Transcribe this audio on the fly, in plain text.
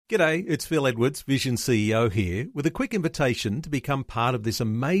G'day, it's Phil Edwards, Vision CEO here, with a quick invitation to become part of this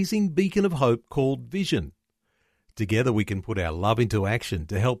amazing beacon of hope called Vision. Together we can put our love into action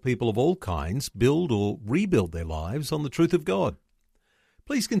to help people of all kinds build or rebuild their lives on the truth of God.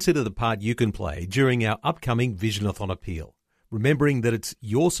 Please consider the part you can play during our upcoming Visionathon appeal, remembering that it's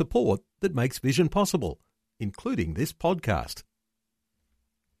your support that makes Vision possible, including this podcast.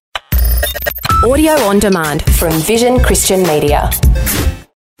 Audio on demand from Vision Christian Media.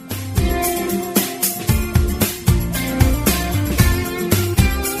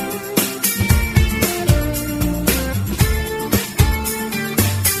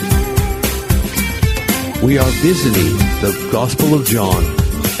 We are visiting the Gospel of John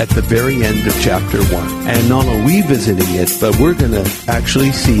at the very end of chapter 1. And not only are we visiting it, but we're going to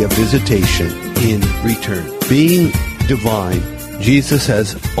actually see a visitation in return. Being divine, Jesus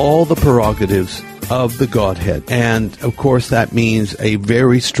has all the prerogatives of the Godhead. And, of course, that means a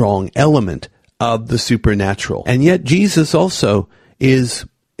very strong element of the supernatural. And yet Jesus also is,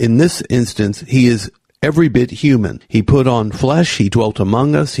 in this instance, he is every bit human. He put on flesh, he dwelt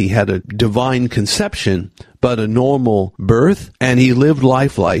among us, he had a divine conception, but a normal birth, and he lived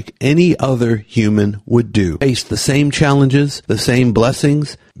life like any other human would do. Faced the same challenges, the same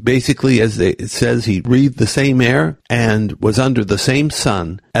blessings. Basically, as it says, he breathed the same air and was under the same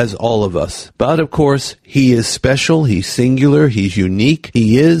sun as all of us. But of course, he is special, he's singular, he's unique,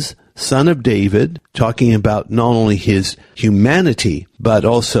 he is Son of David, talking about not only his humanity, but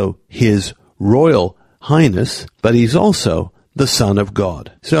also his royal highness, but he's also the Son of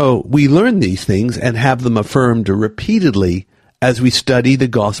God. So we learn these things and have them affirmed repeatedly as we study the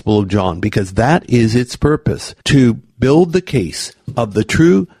Gospel of John, because that is its purpose, to build the case of the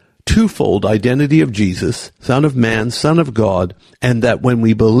true twofold identity of Jesus, Son of Man, Son of God, and that when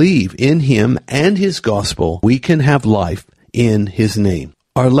we believe in him and his gospel, we can have life in his name.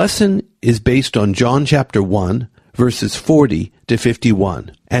 Our lesson is based on John chapter 1, verses 40 to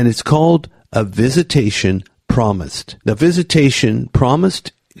 51, and it's called A Visitation Promised. The visitation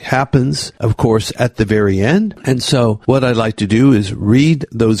promised happens, of course, at the very end. And so what I'd like to do is read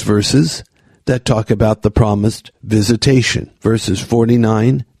those verses that talk about the promised visitation. Verses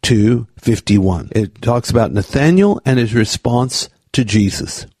 49 to 51. It talks about Nathanael and his response to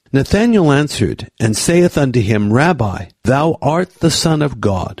Jesus. Nathanael answered and saith unto him, Rabbi, thou art the Son of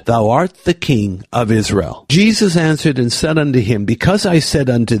God, thou art the King of Israel. Jesus answered and said unto him, Because I said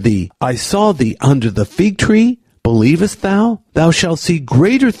unto thee, I saw thee under the fig tree, believest thou? Thou shalt see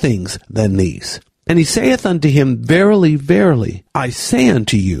greater things than these. And he saith unto him, Verily, verily, I say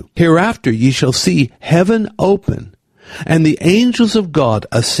unto you, hereafter ye shall see heaven open, and the angels of God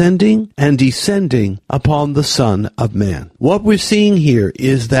ascending and descending upon the Son of Man. What we're seeing here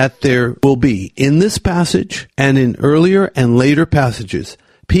is that there will be, in this passage and in earlier and later passages,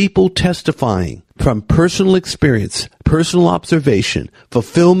 people testifying from personal experience, personal observation,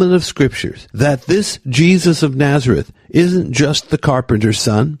 fulfillment of scriptures, that this Jesus of Nazareth isn't just the carpenter's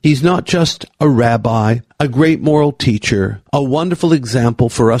son. He's not just a rabbi, a great moral teacher, a wonderful example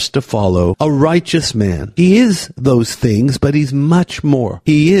for us to follow, a righteous man. He is those things, but he's much more.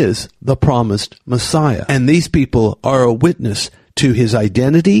 He is the promised Messiah. And these people are a witness to his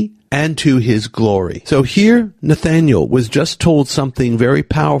identity and to his glory. So here, Nathanael was just told something very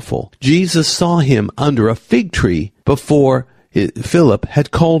powerful. Jesus saw him under a fig tree before Philip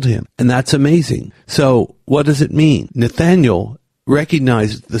had called him. And that's amazing. So what does it mean? Nathanael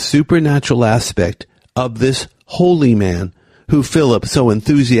recognized the supernatural aspect of this holy man who Philip so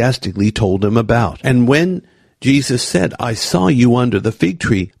enthusiastically told him about. And when Jesus said, I saw you under the fig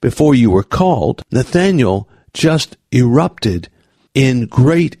tree before you were called, Nathanael just erupted in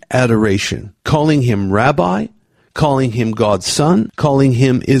great adoration, calling him Rabbi, calling him God's son, calling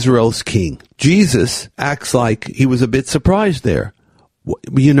him Israel's king. Jesus acts like he was a bit surprised there.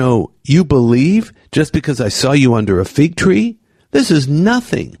 You know, you believe just because I saw you under a fig tree? This is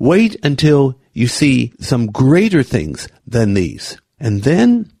nothing. Wait until you see some greater things than these. And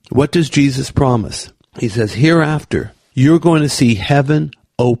then, what does Jesus promise? He says, hereafter, you're going to see heaven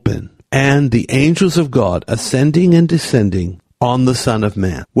open and the angels of God ascending and descending on the Son of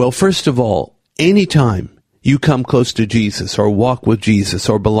Man. Well, first of all, anytime you come close to Jesus or walk with Jesus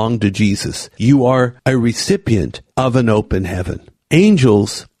or belong to Jesus, you are a recipient of an open heaven.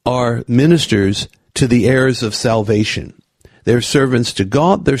 Angels are ministers to the heirs of salvation. They're servants to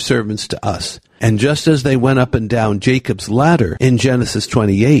God, they're servants to us. And just as they went up and down Jacob's ladder in Genesis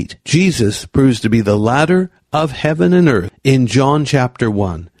 28, Jesus proves to be the ladder of heaven and earth in John chapter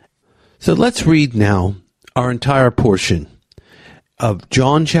 1. So let's read now our entire portion of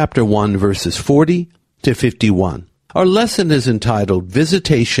John chapter 1, verses 40 to 51. Our lesson is entitled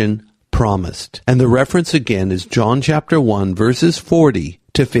Visitation Promised, and the reference again is John chapter 1, verses 40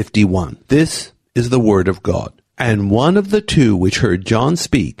 to 51. This is the word of God. And one of the two which heard John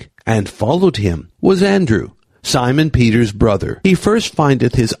speak, and followed him, was Andrew, Simon Peter's brother. He first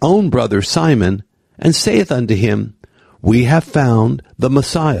findeth his own brother Simon, and saith unto him, We have found the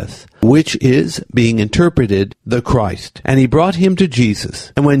Messiah, which is, being interpreted, the Christ. And he brought him to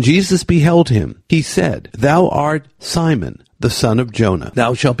Jesus. And when Jesus beheld him, he said, Thou art Simon, the son of Jonah.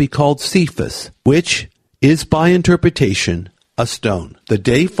 Thou shalt be called Cephas, which is by interpretation a stone. The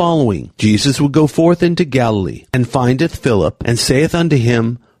day following, Jesus would go forth into Galilee, and findeth Philip, and saith unto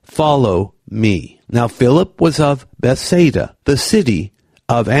him, Follow me. Now Philip was of Bethsaida, the city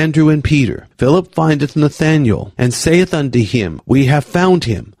of Andrew and Peter. Philip findeth Nathanael, and saith unto him, We have found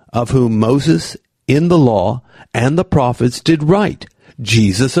him, of whom Moses in the law and the prophets did write,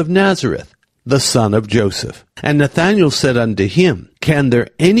 Jesus of Nazareth, the son of Joseph. And Nathanael said unto him, Can there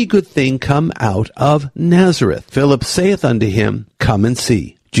any good thing come out of Nazareth? Philip saith unto him, Come and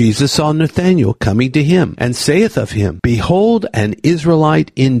see. Jesus saw Nathanael coming to him, and saith of him, Behold an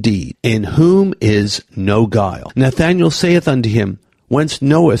Israelite indeed, in whom is no guile. Nathanael saith unto him, Whence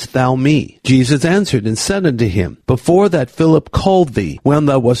knowest thou me? Jesus answered and said unto him, Before that Philip called thee, when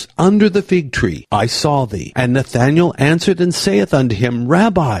thou wast under the fig tree, I saw thee. And Nathanael answered and saith unto him,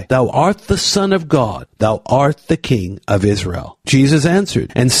 Rabbi, thou art the Son of God, thou art the King of Israel. Jesus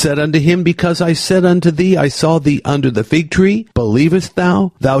answered and said unto him, Because I said unto thee, I saw thee under the fig tree, believest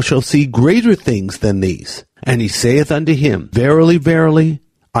thou? Thou shalt see greater things than these. And he saith unto him, Verily, verily,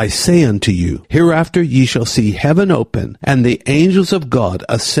 I say unto you, hereafter ye shall see heaven open, and the angels of God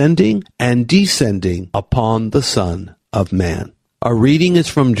ascending and descending upon the Son of Man. Our reading is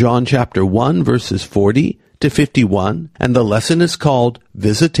from John chapter 1, verses 40 to 51, and the lesson is called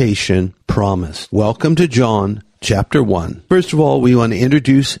Visitation Promised. Welcome to John chapter 1. First of all, we want to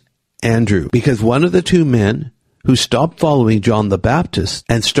introduce Andrew, because one of the two men who stopped following John the Baptist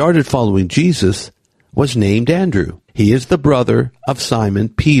and started following Jesus was named Andrew. He is the brother of Simon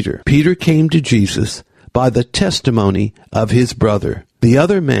Peter. Peter came to Jesus by the testimony of his brother. The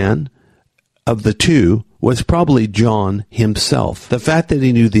other man of the two was probably John himself. The fact that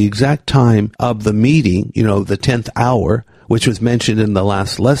he knew the exact time of the meeting, the 10th hour, which was mentioned in the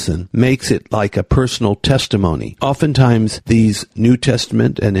last lesson, makes it like a personal testimony. Oftentimes, these New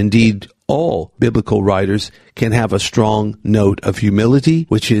Testament, and indeed all biblical writers, can have a strong note of humility,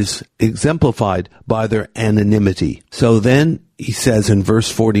 which is exemplified by their anonymity. So then he says in verse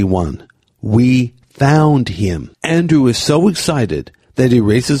 41, We found him. Andrew is so excited that he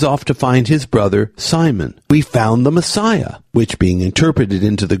races off to find his brother Simon. We found the Messiah, which being interpreted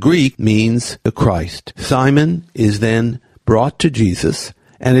into the Greek means the Christ. Simon is then brought to Jesus,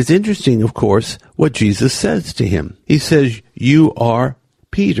 and it's interesting, of course, what Jesus says to him. He says, You are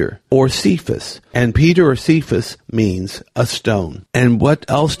Peter, or Cephas. And Peter or Cephas means a stone. And what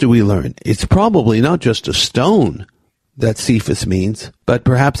else do we learn? It's probably not just a stone that Cephas means, but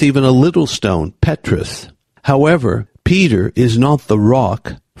perhaps even a little stone, Petrus. However, Peter is not the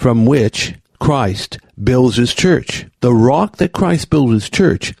rock from which Christ builds his church. The rock that Christ builds his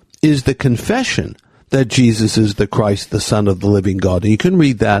church is the confession that Jesus is the Christ, the Son of the living God. And you can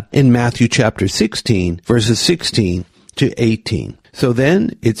read that in Matthew chapter 16, verses 16 to 18. So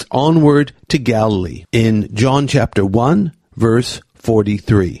then it's onward to Galilee in John chapter 1, verse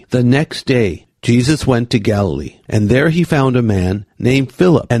 43. The next day, Jesus went to Galilee, and there he found a man named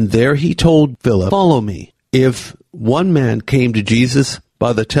Philip. And there he told Philip, Follow me. If one man came to Jesus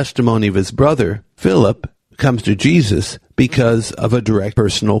by the testimony of his brother, Philip comes to Jesus because of a direct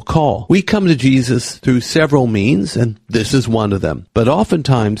personal call. We come to Jesus through several means, and this is one of them. But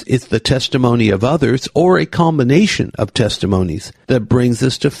oftentimes, it's the testimony of others or a combination of testimonies that brings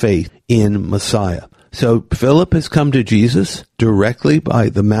us to faith in Messiah. So Philip has come to Jesus directly by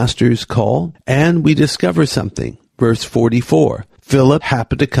the Master's call, and we discover something. Verse 44, Philip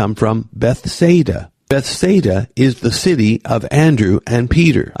happened to come from Bethsaida. Bethsaida is the city of Andrew and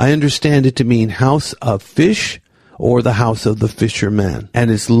Peter. I understand it to mean house of fish or the house of the fisherman,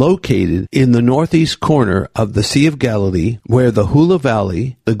 and it's located in the northeast corner of the Sea of Galilee, where the Hula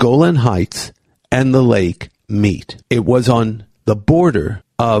Valley, the Golan Heights, and the lake meet. It was on the border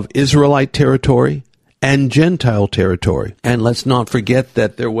of Israelite territory and Gentile territory. And let's not forget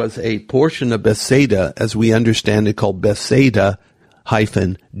that there was a portion of Bethsaida, as we understand it, called Bethsaida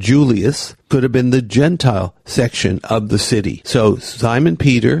Julius, could have been the Gentile section of the city. So Simon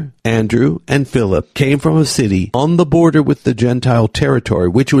Peter, Andrew, and Philip came from a city on the border with the Gentile territory,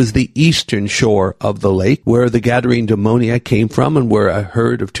 which was the eastern shore of the lake, where the Gadarene demoniac came from, and where a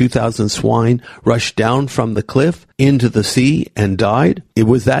herd of 2,000 swine rushed down from the cliff into the sea and died. It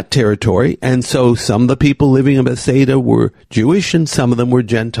was that territory, and so some of the people living in Bethsaida were Jewish and some of them were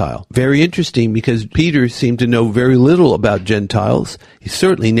Gentile. Very interesting, because Peter seemed to know very little about Gentiles. He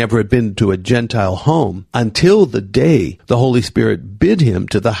certainly never had been to a Gentile home until the day the Holy Spirit bid him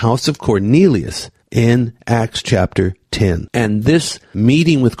to the house of Cornelius in Acts chapter 10. And this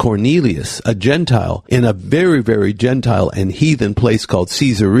meeting with Cornelius, a Gentile, in a very, very Gentile and heathen place called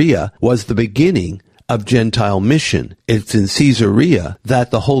Caesarea, was the beginning of Gentile mission. It's in Caesarea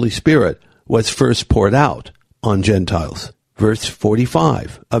that the Holy Spirit was first poured out on Gentiles. Verse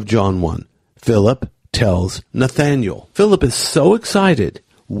 45 of John 1. Philip tells Nathanael. Philip is so excited.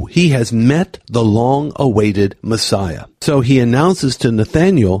 He has met the long-awaited Messiah. So he announces to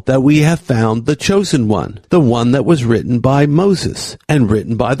Nathanael that we have found the chosen one, the one that was written by Moses and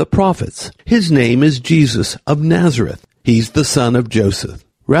written by the prophets. His name is Jesus of Nazareth. He's the son of Joseph.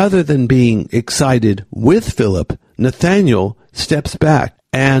 Rather than being excited with Philip, Nathanael steps back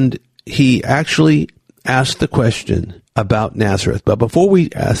and he actually asks the question about Nazareth. But before we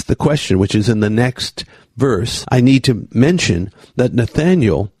ask the question, which is in the next verse, I need to mention that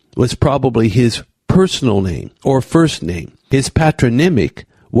Nathanael was probably his personal name or first name. His patronymic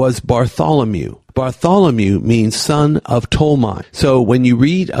was Bartholomew. Bartholomew means son of Ptolemy. So when you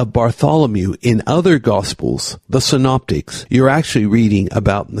read of Bartholomew in other Gospels, the Synoptics, you're actually reading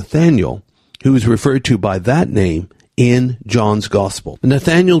about Nathanael, who is referred to by that name in John's Gospel.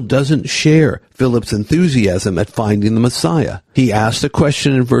 Nathanael doesn't share Philip's enthusiasm at finding the Messiah. He asked a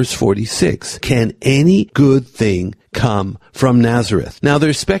question in verse 46. Can any good thing come from Nazareth? Now,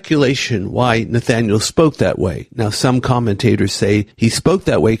 there's speculation why Nathanael spoke that way. Now, some commentators say he spoke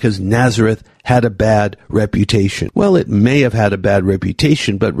that way because Nazareth had a bad reputation. Well, it may have had a bad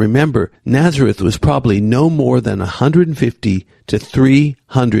reputation, but remember, Nazareth was probably no more than 150 to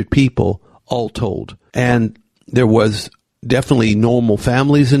 300 people all told. And there was definitely normal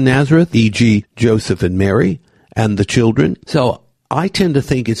families in Nazareth, e.g. Joseph and Mary and the children. So I tend to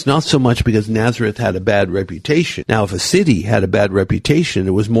think it's not so much because Nazareth had a bad reputation. Now, if a city had a bad reputation,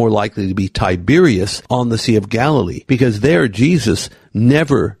 it was more likely to be Tiberias on the Sea of Galilee, because there Jesus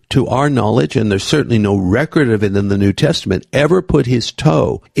never, to our knowledge, and there's certainly no record of it in the New Testament, ever put his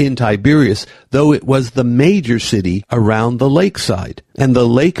toe in Tiberias, though it was the major city around the lakeside. And the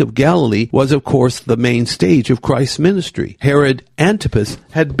Lake of Galilee was, of course, the main stage of Christ's ministry. Herod Antipas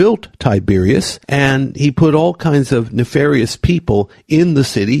had built Tiberias, and he put all kinds of nefarious people in the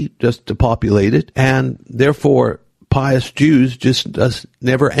city just to populate it, and therefore pious Jews just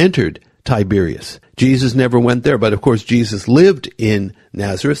never entered Tiberias. Jesus never went there, but of course Jesus lived in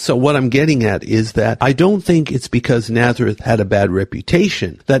Nazareth. So what I'm getting at is that I don't think it's because Nazareth had a bad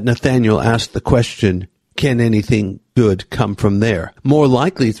reputation that Nathanael asked the question, can anything good come from there? More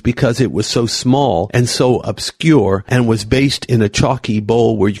likely it's because it was so small and so obscure and was based in a chalky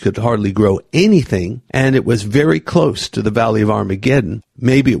bowl where you could hardly grow anything, and it was very close to the Valley of Armageddon.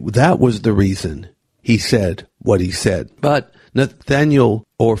 Maybe that was the reason he said what he said. But Nathanael,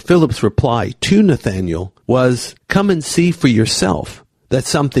 or Philip's reply to Nathanael, was, come and see for yourself that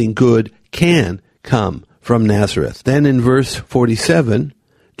something good can come from Nazareth. Then in verse 47,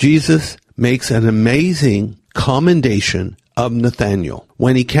 Jesus makes an amazing commendation of Nathanael.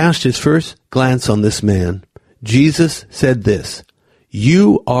 When he cast his first glance on this man, Jesus said this,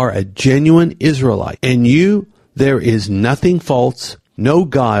 you are a genuine Israelite, and you there is nothing false, no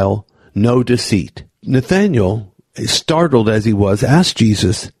guile, no deceit. Nathanael, startled as he was, asked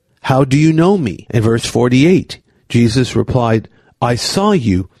Jesus, how do you know me? In verse 48, Jesus replied, I saw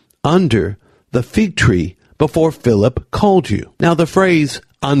you under the fig tree before Philip called you. Now the phrase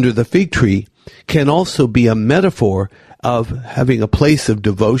under the fig tree can also be a metaphor of having a place of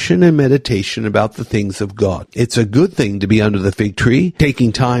devotion and meditation about the things of God. It's a good thing to be under the fig tree,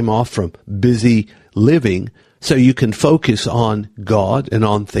 taking time off from busy living so you can focus on God and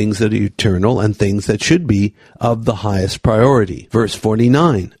on things that are eternal and things that should be of the highest priority. Verse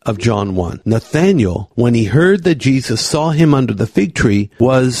 49 of John 1. Nathanael, when he heard that Jesus saw him under the fig tree,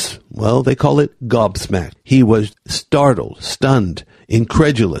 was, well, they call it gobsmacked. He was startled, stunned,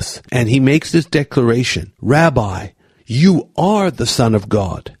 incredulous, and he makes this declaration, Rabbi, you are the Son of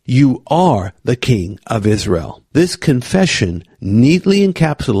God. You are the King of Israel. This confession neatly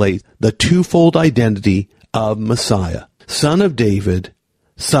encapsulates the twofold identity of Messiah, Son of David,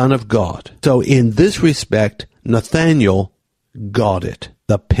 Son of God. So in this respect, Nathanael got it.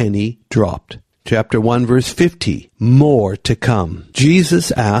 The penny dropped. chapter 1, verse 50, more to come.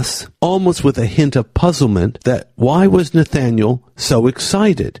 Jesus asks, almost with a hint of puzzlement, that why was Nathanael so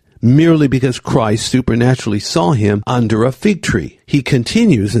excited? Merely because Christ supernaturally saw him under a fig tree. He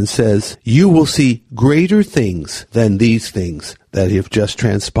continues and says, you will see greater things than these things that have just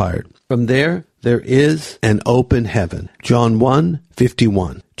transpired. From there is an open heaven. John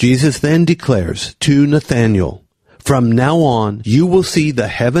 1:51. Jesus then declares to Nathanael, from now on you will see the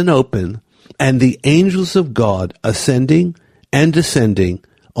heaven open and the angels of God ascending and descending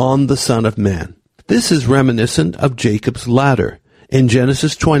on the Son of Man. This is reminiscent of Jacob's ladder in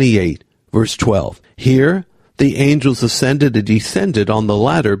Genesis 28, verse 12. Here, the angels ascended and descended on the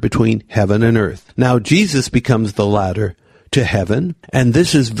ladder between heaven and earth. Now Jesus becomes the ladder to heaven, and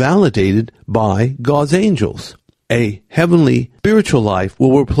this is validated by God's angels. A heavenly spiritual life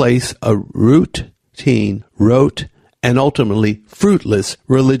will replace a routine, rote, and ultimately fruitless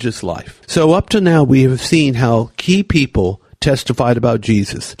religious life. So up to now we have seen how key people testified about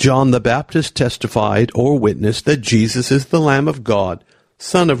Jesus. John the Baptist testified or witnessed that Jesus is the Lamb of God,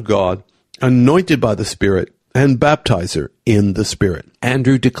 Son of God, anointed by the Spirit, and baptizer in the Spirit.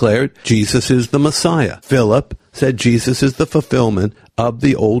 Andrew declared Jesus is the Messiah. Philip said Jesus is the fulfillment of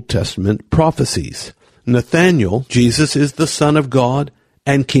the Old Testament prophecies. Nathanael, Jesus is the Son of God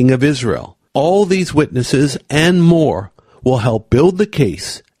and King of Israel. All these witnesses and more will help build the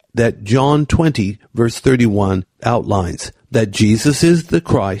case that John 20, verse 31 outlines, that Jesus is the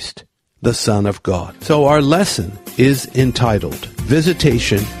Christ, the Son of God. So our lesson is entitled,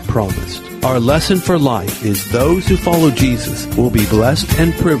 Visitation Promised. Our lesson for life is those who follow Jesus will be blessed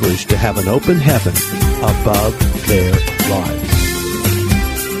and privileged to have an open heaven above their lives.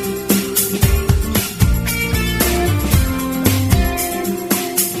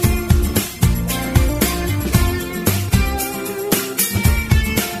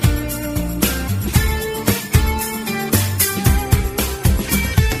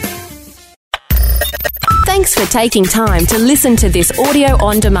 Thanks for taking time to listen to this audio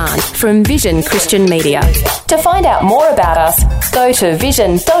on demand from Vision Christian Media. To find out more about us, go to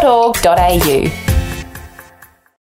vision.org.au.